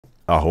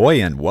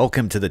Ahoy and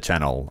welcome to the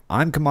channel.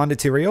 I'm Commander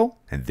Tyrael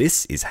and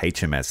this is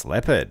HMS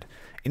Leopard.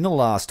 In the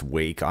last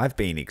week I've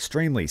been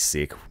extremely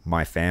sick,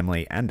 my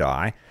family and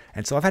I,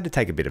 and so I've had to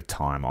take a bit of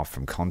time off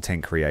from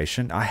content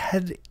creation. I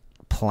had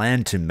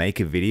planned to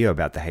make a video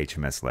about the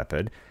HMS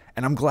Leopard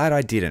and I'm glad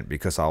I didn't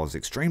because I was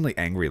extremely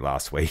angry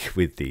last week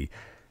with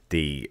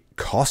the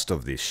cost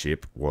of this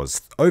ship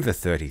was over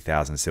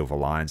 30,000 silver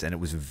lions and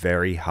it was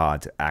very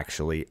hard to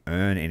actually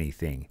earn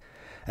anything,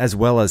 as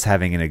well as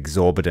having an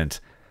exorbitant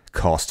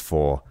cost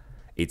for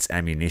its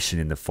ammunition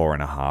in the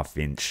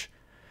 4.5-inch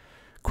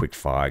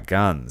quickfire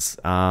guns.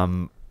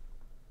 I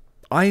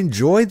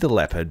enjoyed the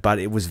Leopard, but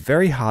it was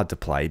very hard to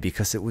play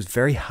because it was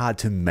very hard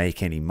to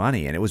make any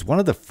money, and it was one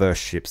of the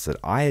first ships that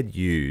I had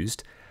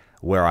used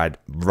where I'd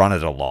run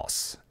at a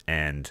loss,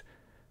 and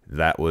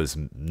that was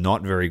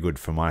not very good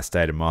for my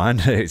state of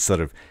mind.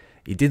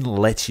 It didn't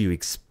let you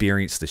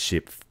experience the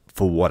ship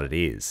for what it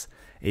is.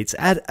 It's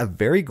at a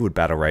very good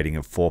battle rating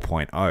of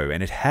 4.0,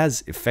 and it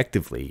has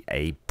effectively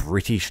a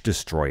British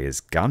destroyer's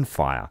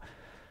gunfire,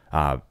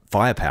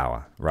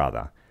 firepower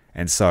rather.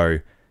 And so,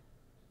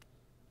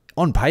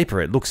 on paper,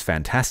 it looks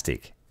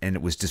fantastic, and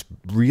it was just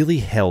really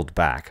held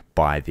back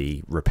by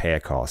the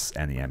repair costs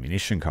and the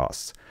ammunition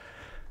costs.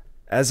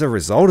 As a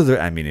result of the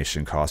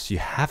ammunition costs,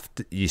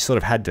 you sort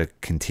of had to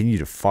continue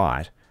to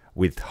fight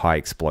with high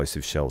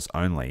explosive shells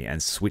only,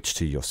 and switch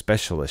to your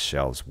specialist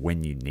shells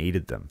when you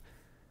needed them.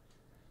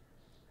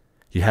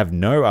 You have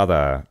no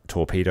other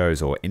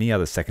torpedoes or any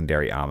other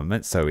secondary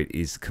armament, so it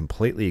is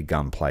completely a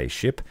gunplay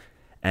ship,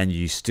 and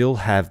you still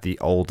have the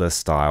older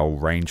style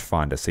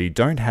rangefinder, so you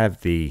don't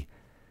have the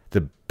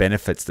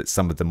benefits that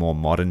some of the more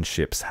modern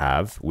ships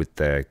have with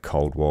the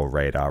Cold War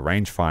radar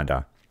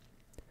rangefinder.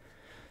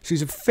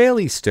 She's a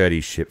fairly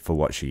sturdy ship for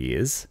what she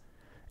is,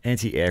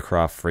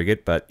 anti-aircraft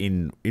frigate, but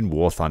in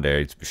War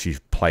Thunder she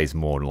plays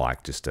more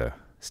like just a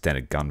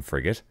standard gun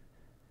frigate.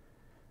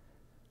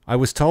 I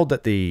was told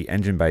that the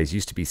engine bays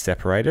used to be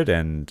separated,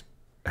 and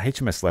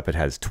HMS Leopard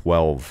has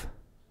 12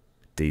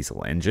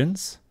 diesel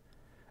engines,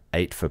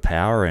 8 for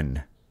power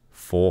and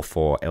 4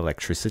 for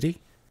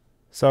electricity.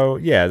 So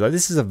yeah,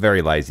 this is a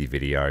very lazy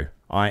video.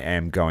 I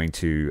am going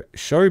to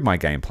show my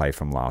gameplay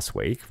from last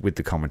week with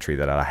the commentary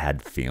that I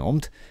had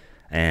filmed,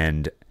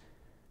 and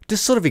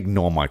just sort of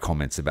ignore my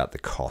comments about the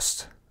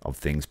cost of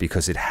things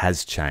because it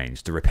has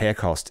changed. The repair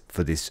cost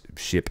for this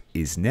ship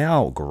is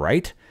now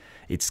great.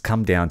 It's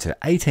come down to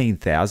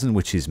 18,000,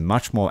 which is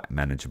much more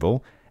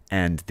manageable,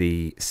 and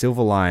the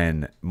Silver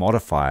Lion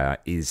modifier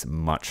is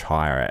much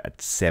higher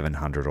at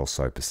 700 or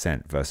so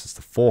 % versus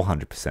the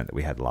 400% that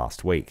we had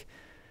last week.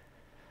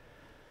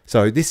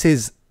 So this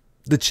is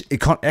the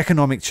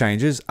economic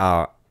changes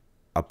are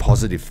a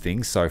positive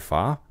thing so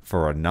far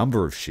for a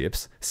number of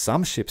ships.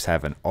 Some ships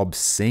have an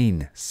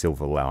obscene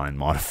Silver Lion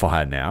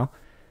modifier now.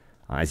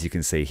 As you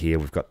can see here,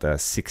 we've got the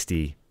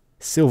 60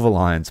 Silver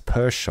Lions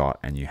per shot,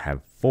 and you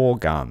have 4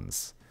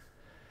 guns.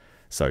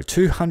 So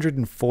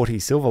 240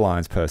 Silver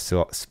Lions per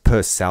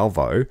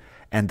salvo,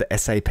 and the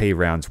SAP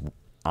rounds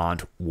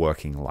aren't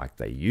working like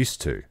they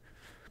used to.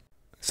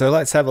 So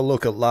let's have a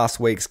look at last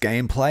week's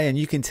gameplay, and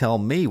you can tell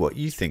me what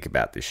you think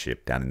about this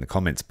ship down in the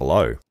comments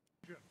below.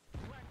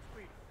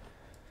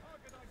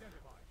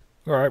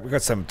 Alright, we've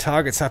got some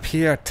targets up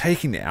here,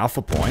 taking the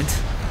alpha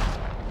point.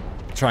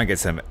 Try and get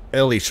some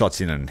early shots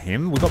in on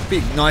him. We've got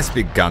nice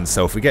big guns,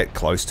 so if we get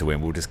close to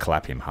him, we'll just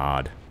clap him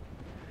hard.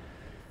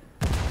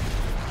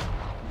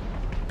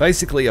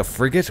 Basically a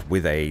frigate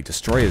with a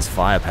destroyer's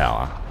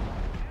firepower.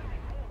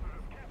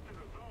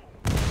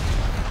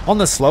 On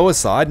the slower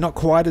side, not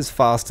quite as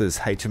fast as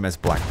HMS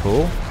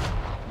Blackpool.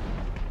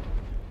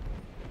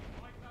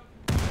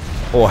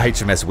 Or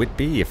HMS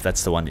Whitby, if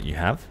that's the one that you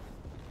have.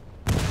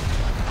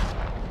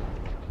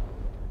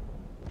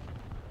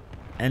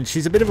 And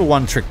she's a bit of a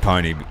one-trick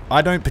pony.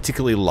 I don't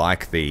particularly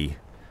like the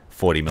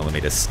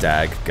 40mm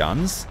Stag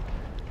guns.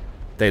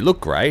 They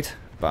look great,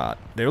 but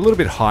they're a little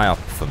bit high up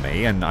for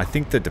me, and I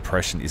think the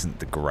depression isn't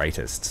the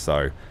greatest,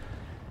 so...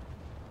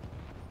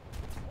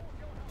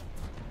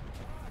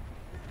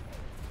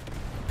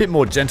 Bit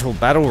more gentle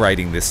battle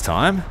rating this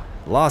time.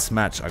 Last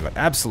match I got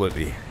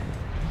absolutely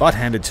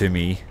butt-handed to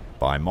me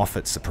by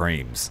Moffat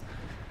Supremes.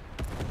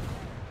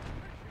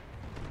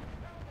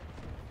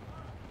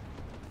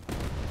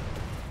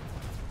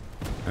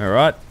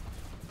 Alright,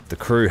 the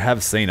crew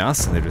have seen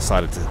us and they've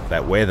decided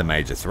that we're the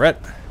major threat.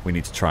 We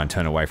need to try and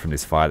turn away from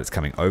this fire that's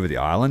coming over the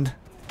island.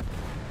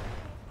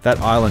 That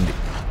island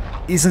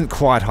isn't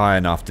quite high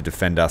enough to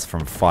defend us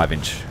from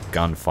 5-inch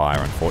gunfire,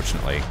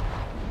 unfortunately.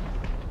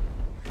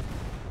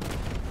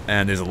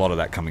 And there's a lot of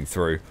that coming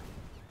through.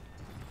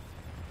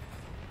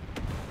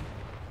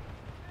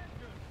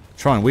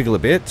 Try and wiggle a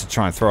bit to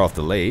try and throw off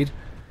the lead.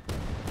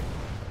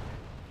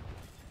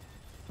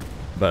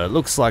 But it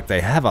looks like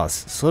they have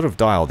us sort of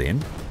dialed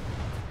in.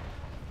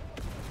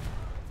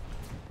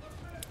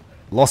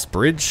 Lost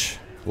bridge,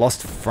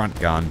 lost front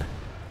gun.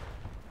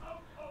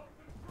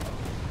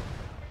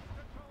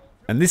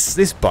 And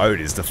this boat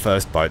is the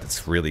first boat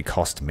that's really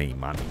cost me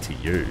money to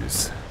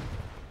use.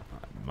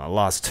 My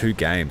last 2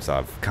 games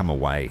I've come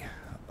away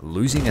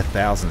losing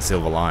 1,000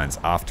 silver lions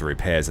after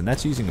repairs, and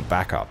that's using a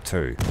backup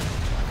too.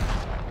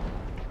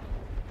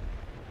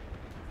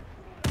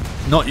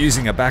 Not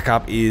using a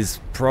backup is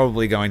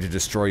probably going to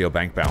destroy your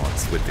bank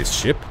balance with this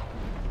ship.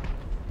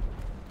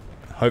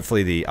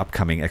 Hopefully the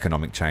upcoming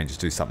economic changes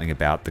do something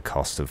about the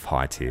cost of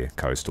high-tier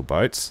coastal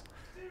boats.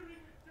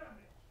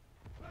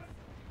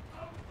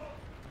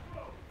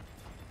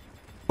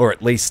 Or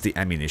at least the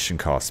ammunition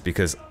costs,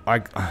 because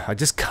I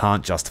just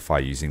can't justify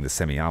using the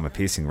semi-armor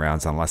piercing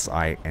rounds unless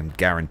I am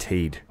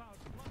guaranteed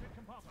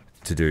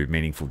to do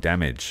meaningful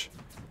damage.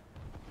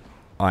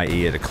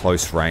 I.e. at a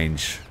close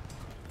range.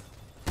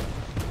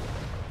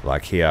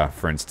 Like here,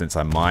 for instance,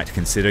 I might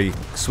consider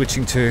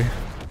switching to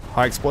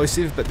high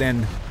explosive, but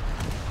then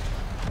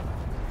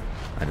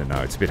I don't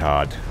know, it's a bit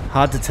hard.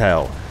 Hard to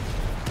tell.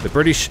 The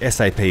British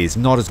SAP is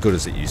not as good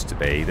as it used to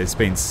be. There's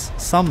been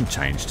some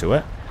change to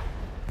it.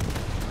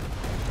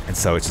 And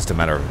so it's just a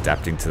matter of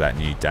adapting to that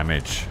new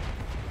damage.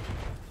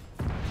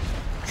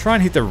 Try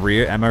and hit the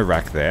rear ammo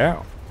rack there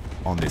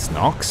on this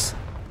Nox.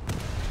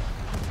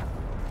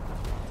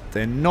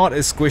 They're not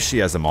as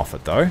squishy as a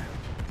Moffat though.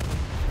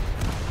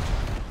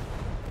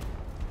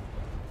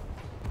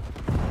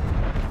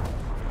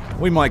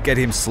 We might get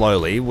him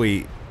slowly.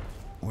 We're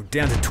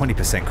down to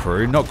 20%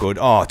 crew. Not good.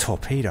 Oh,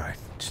 torpedo.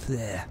 Just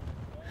there.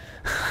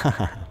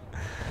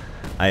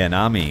 An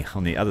army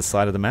on the other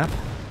side of the map.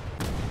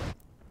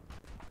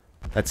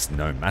 That's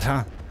no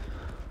matter.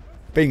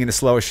 Being in a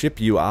slower ship,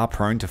 you are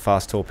prone to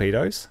fast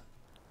torpedoes.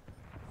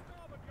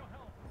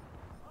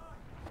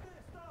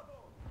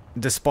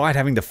 Despite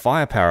having the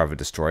firepower of a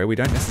destroyer, we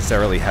don't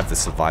necessarily have the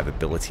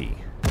survivability,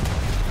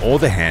 or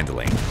the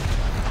handling,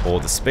 or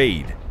the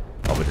speed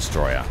of a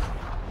destroyer.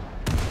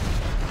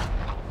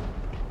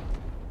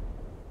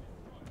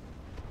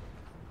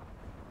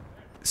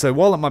 So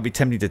while it might be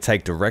tempting to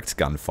take direct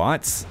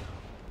gunfights,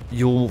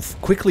 you'll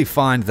quickly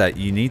find that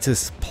you need to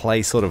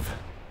play sort of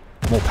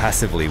more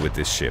passively with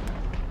this ship.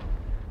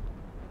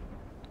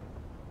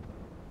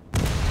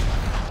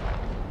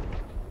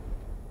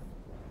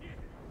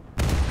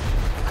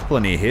 Couple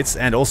of near hits,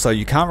 and also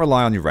you can't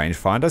rely on your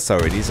rangefinder, so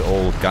it is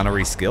all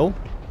gunnery skill.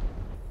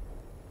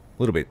 A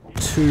little bit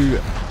too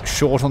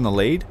short on the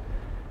lead.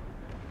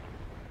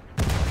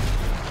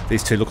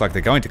 These two look like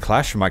they're going to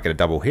clash. We might get a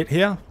double hit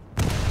here.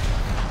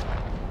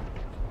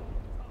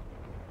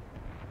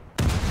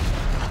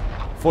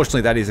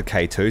 Fortunately, that is a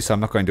K2, so I'm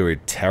not going to do a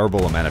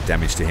terrible amount of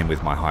damage to him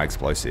with my high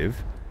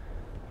explosive.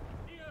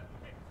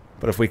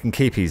 But if we can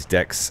keep his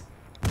decks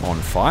on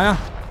fire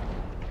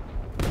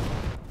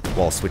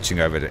while switching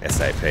over to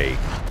SAP.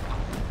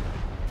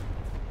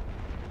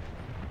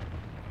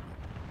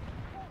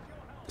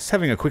 Just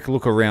having a quick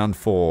look around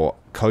for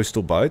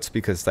coastal boats,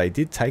 because they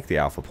did take the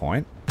alpha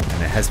point, and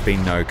there has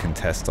been no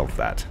contest of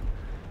that.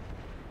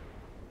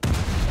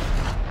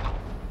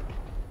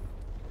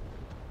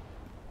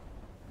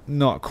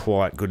 Not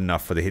quite good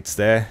enough for the hits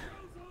there.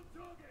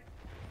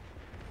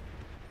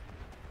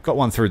 Got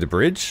one through the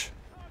bridge.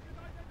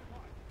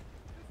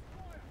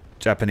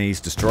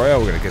 Japanese destroyer,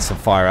 we're going to get some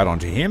fire out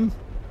onto him.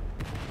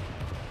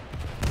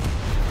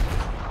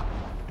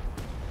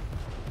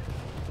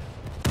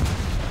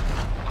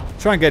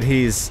 Try and get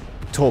his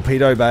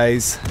torpedo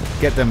bays,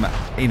 get them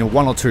in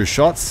one or two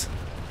shots.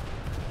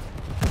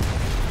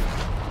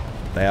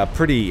 They are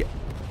pretty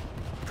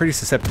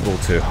susceptible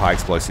to high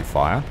explosive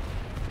fire.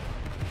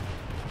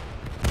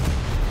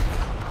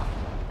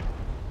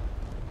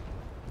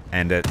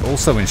 And it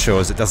also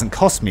ensures it doesn't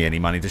cost me any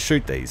money to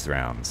shoot these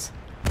rounds.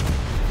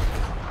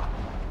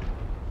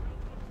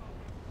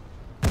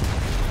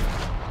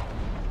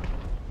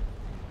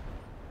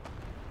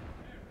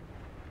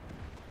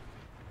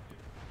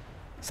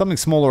 Something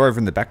smaller over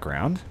in the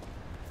background.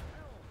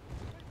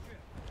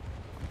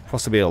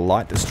 Possibly a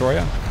light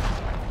destroyer.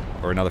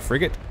 Or another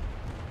frigate.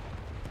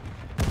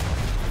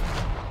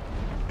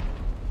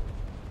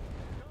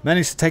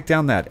 Managed to take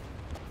down that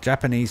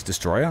Japanese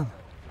destroyer.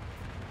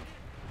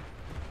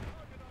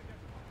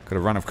 Got a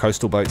run of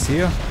coastal boats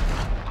here.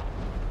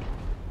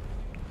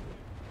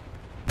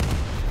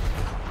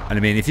 And I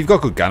mean, if you've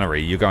got good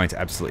gunnery, you're going to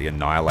absolutely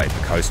annihilate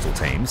the coastal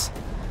teams.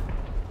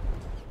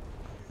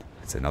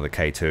 It's another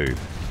K2.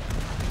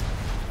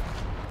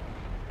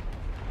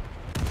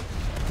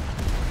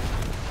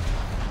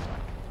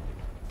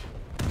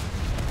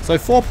 So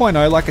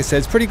 4.0, like I said,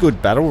 is pretty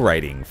good battle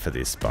rating for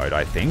this boat,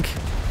 I think.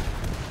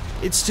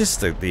 It's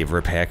just the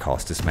repair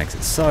cost just makes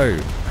it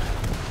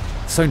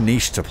so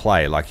niche to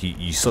play. Like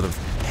you sort of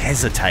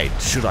hesitate,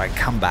 should I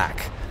come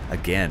back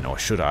again, or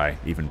should I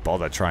even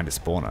bother trying to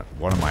spawn it?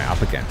 What am I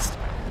up against?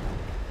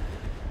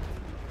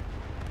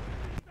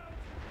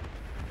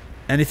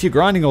 And if you're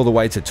grinding all the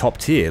way to top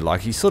tier,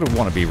 like you sort of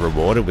want to be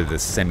rewarded with a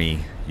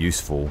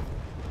semi-useful,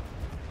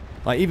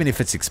 like even if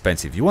it's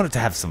expensive, you want it to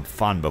have some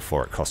fun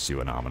before it costs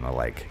you an arm and a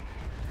leg.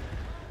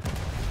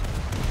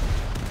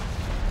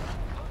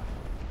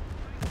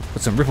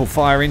 Put some ripple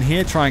fire in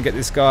here, try and get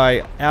this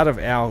guy out of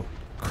our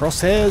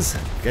crosshairs,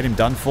 get him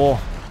done for.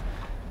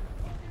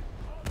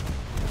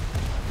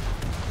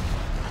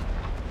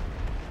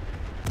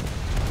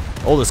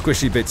 All the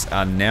squishy bits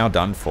are now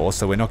done for,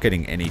 so we're not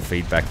getting any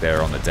feedback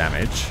there on the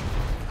damage.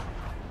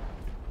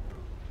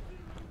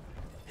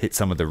 Hit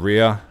some of the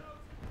rear.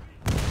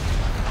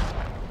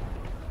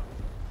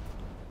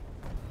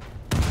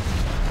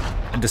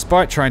 And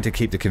despite trying to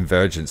keep the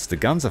convergence, the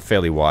guns are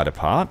fairly wide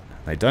apart.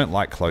 They don't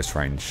like close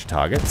range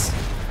targets.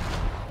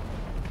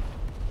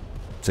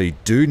 So you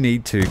do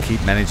need to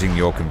keep managing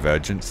your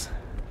convergence.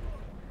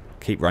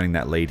 Keep running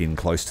that lead in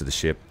close to the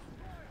ship.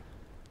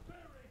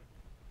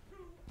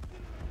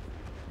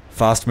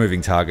 Fast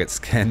moving targets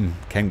can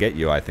get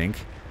you, I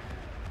think,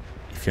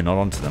 if you're not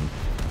onto them.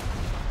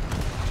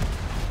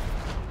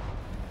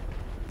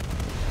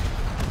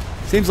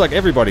 Seems like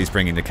everybody's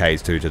bringing the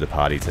Ks2 to the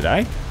party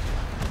today.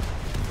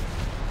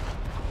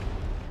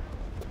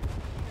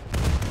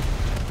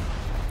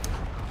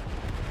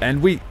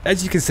 And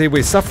as you can see,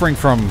 we're suffering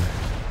from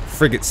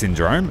frigate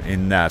syndrome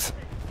in that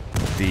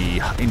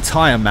the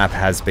entire map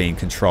has been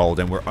controlled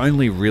and we're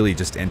only really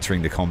just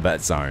entering the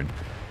combat zone.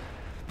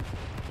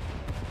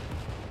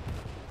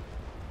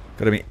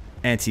 Got to be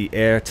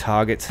anti-air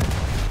target.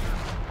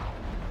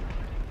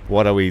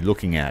 What are we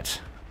looking at?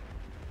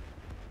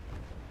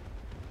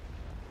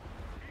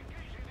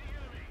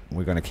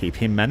 We're going to keep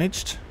him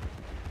managed.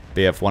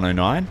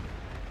 BF-109.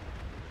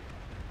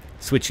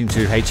 Switching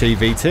to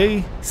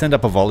HEVT. Send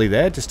up a volley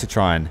there just to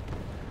try and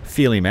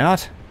feel him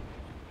out.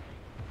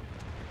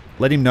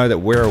 Let him know that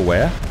we're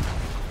aware.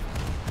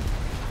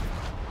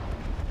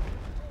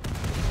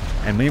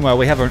 And meanwhile,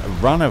 we have a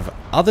run of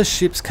other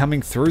ships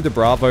coming through the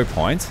Bravo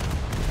point.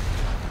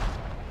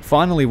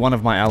 Finally, one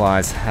of my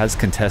allies has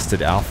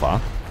contested Alpha.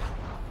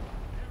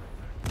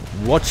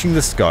 Watching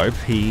the scope,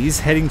 he is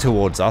heading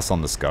towards us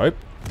on the scope.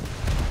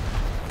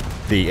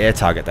 The air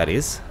target, that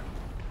is.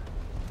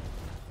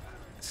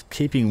 It's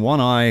keeping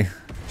one eye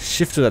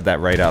shifted at that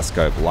radar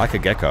scope like a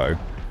gecko.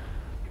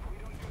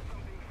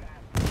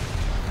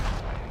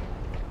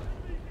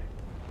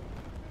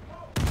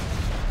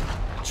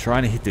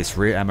 Trying to hit this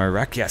rear ammo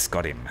rack. Yes,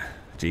 got him.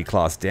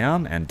 G-class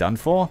down and done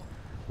for.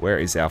 Where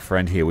is our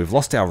friend here? We've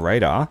lost our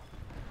radar.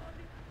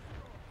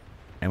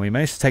 And we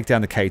managed to take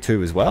down the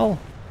K2 as well.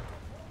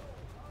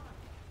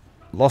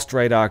 Lost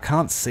radar.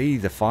 Can't see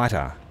the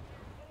fighter.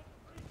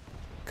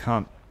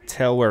 Can't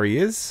tell where he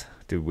is.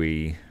 Did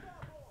we...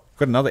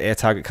 Got another air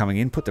target coming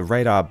in. Put the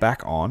radar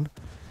back on.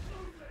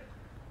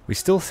 We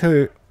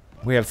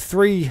have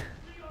three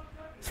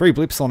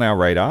blips on our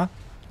radar.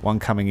 One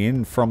coming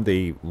in from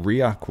the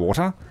rear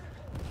quarter.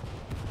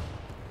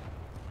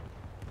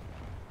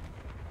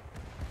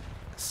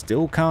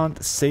 Still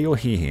can't see or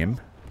hear him.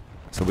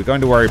 So we're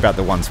going to worry about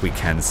the ones we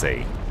can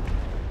see.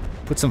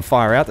 Put some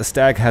fire out. The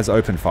Stag has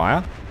open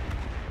fire.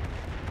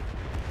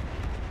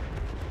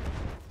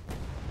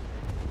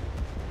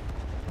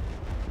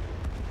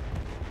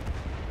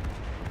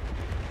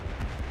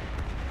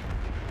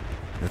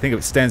 I think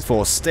it stands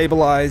for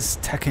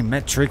Stabilized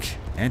Tachymetric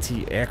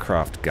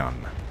Anti-Aircraft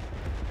Gun.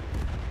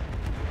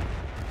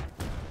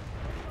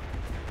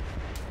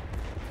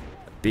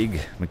 Big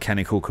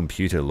mechanical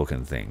computer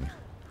looking thing.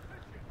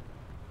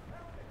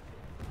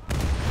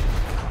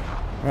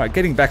 Alright,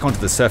 getting back onto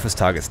the surface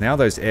targets now.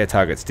 Those air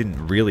targets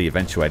didn't really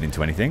eventuate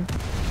into anything.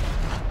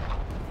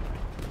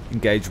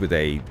 Engage with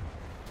a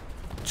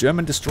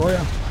German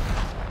destroyer.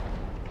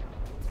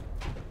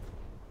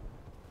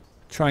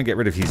 Try and get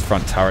rid of his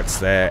front turrets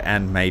there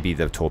and maybe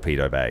the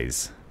torpedo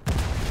bays.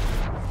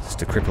 Just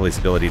to cripple his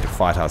ability to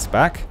fight us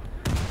back.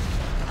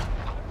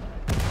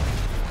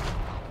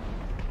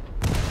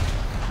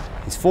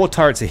 His 4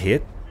 turrets are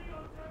hit.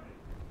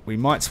 We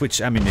might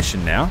switch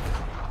ammunition now.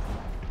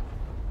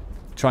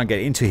 Try and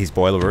get into his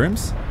boiler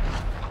rooms.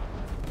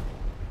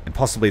 And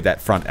possibly that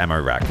front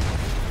ammo rack.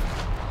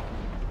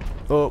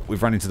 Oh,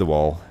 we've run into the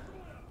wall.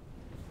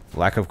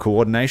 Lack of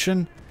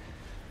coordination.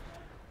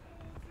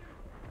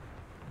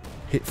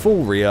 Hit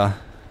full rear.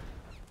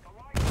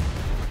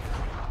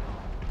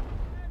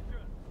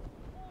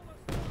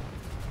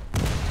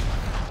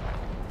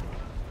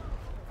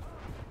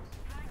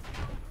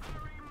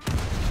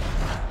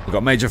 We've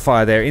got major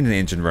fire there in the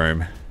engine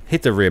room.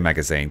 Hit the rear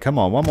magazine. Come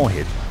on, one more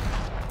hit.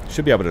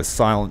 Should be able to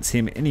silence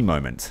him any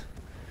moment.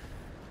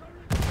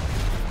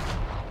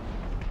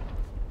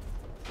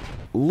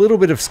 A little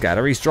bit of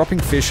scatter. He's dropping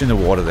fish in the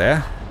water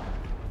there.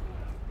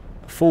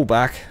 Full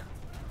back.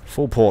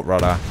 Full port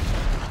rudder.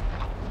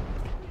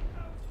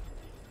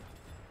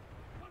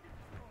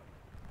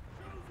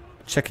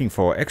 Checking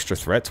for extra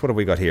threats. What have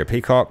we got here?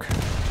 Peacock.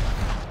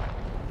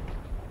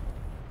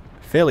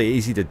 Fairly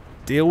easy to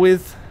deal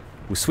with.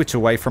 We'll switch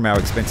away from our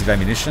expensive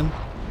ammunition.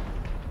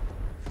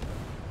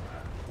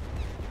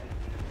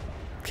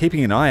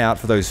 Keeping an eye out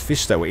for those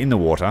fish that were in the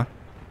water.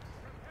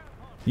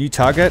 New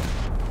target.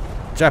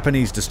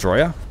 Japanese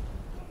destroyer.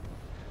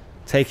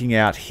 Taking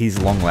out his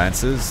long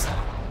lances.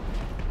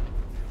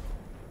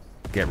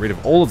 Get rid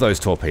of all of those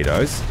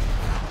torpedoes.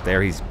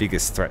 They're his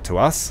biggest threat to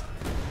us.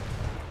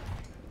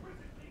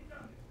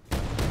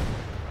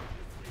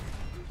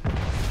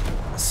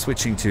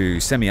 Switching to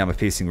semi-armor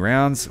piercing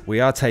rounds.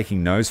 We are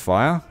taking nose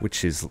fire,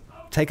 which is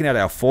taking out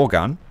our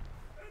 4-gun.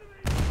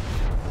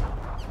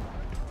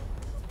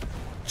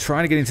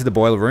 trying to get into the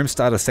boiler room,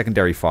 start a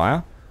secondary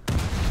fire.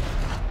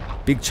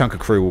 Big chunk of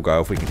crew will go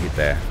if we can hit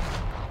there.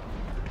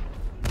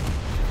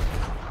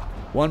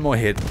 One more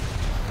hit.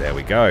 There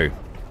we go.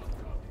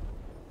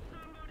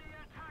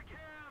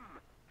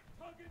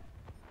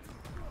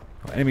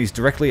 Enemies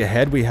directly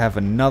ahead. We have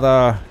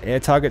another air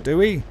target, do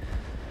we?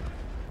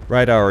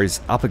 Radar is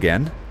up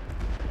again.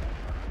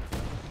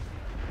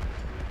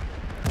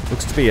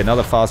 Looks to be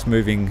another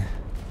fast-moving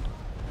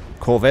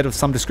corvette of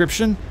some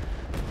description.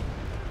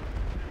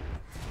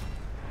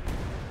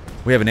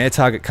 We have an air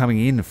target coming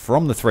in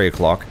from the 3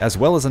 o'clock, as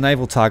well as a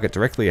naval target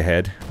directly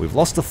ahead. We've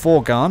lost the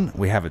 4-gun.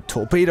 We have a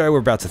torpedo we're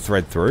about to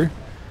thread through.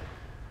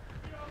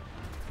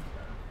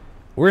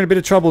 We're in a bit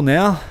of trouble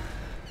now.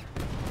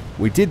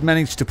 We did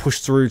manage to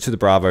push through to the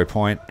Bravo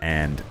point,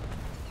 and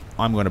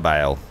I'm going to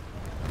bail.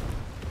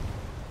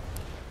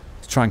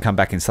 Let's try and come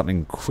back in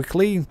something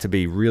quickly to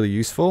be really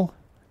useful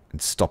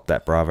and stop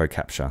that Bravo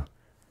capture.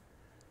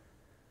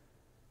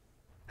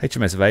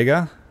 HMS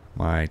Vega,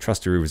 my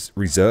trusty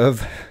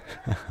reserve.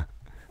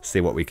 See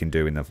what we can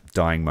do in the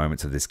dying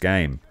moments of this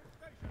game.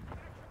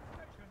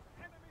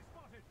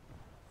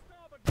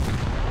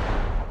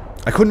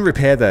 I couldn't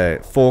repair the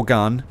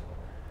 4-gun,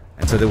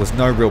 and so there was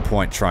no real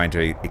point trying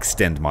to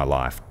extend my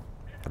life.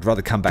 I'd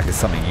rather come back as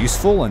something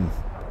useful and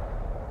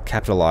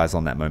capitalize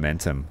on that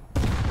momentum.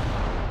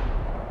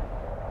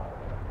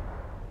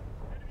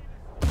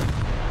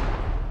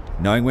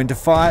 Knowing when to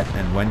fight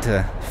and when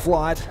to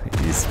flight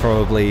is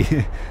probably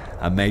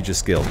a major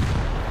skill.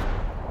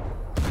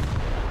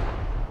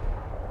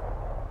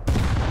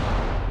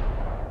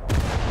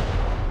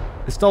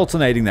 Just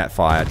alternating that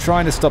fire,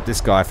 trying to stop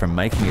this guy from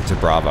making it to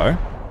Bravo.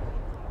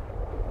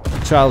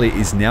 Charlie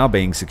is now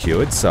being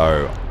secured,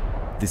 so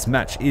this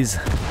match is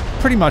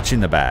pretty much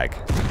in the bag.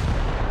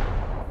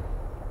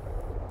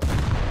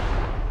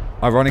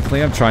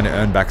 Ironically, I'm trying to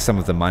earn back some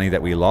of the money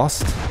that we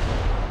lost.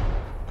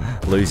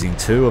 Losing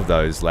 2 of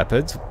those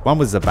Leopards. One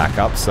was a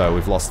backup, so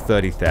we've lost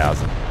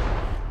 30,000.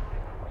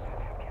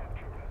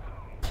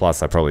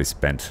 Plus, I probably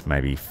spent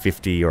maybe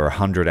 50 or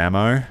 100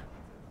 ammo.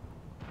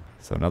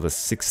 So another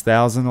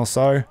 6,000 or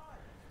so.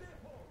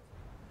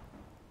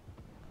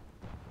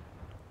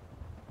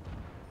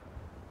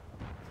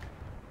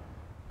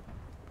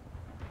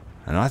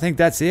 And I think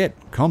that's it.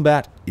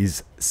 Combat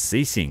is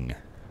ceasing.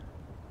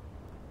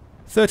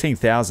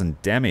 13,000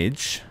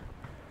 damage.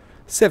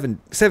 7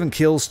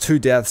 kills, 2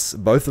 deaths.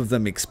 Both of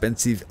them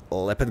expensive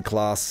Leopard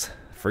class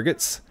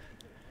frigates.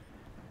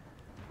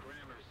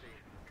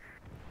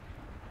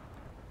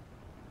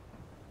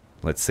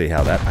 Let's see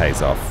how that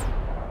pays off.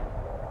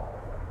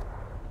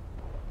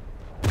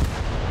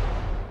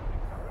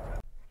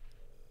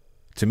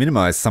 To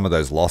minimize some of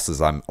those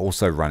losses, I'm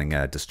also running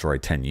a destroy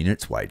 10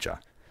 units wager.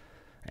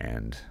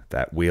 And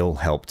that will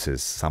help to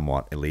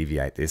somewhat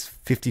alleviate this.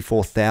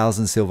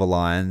 54,000 Silver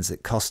Lions.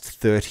 It cost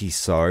 30,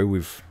 so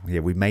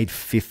we made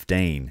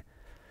 15.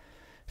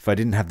 If I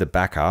didn't have the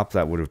backup,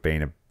 that would have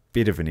been a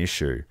bit of an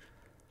issue.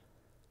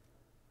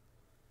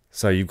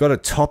 So you've got to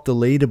top the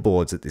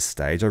leaderboards at this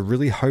stage. I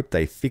really hope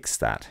they fix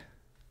that.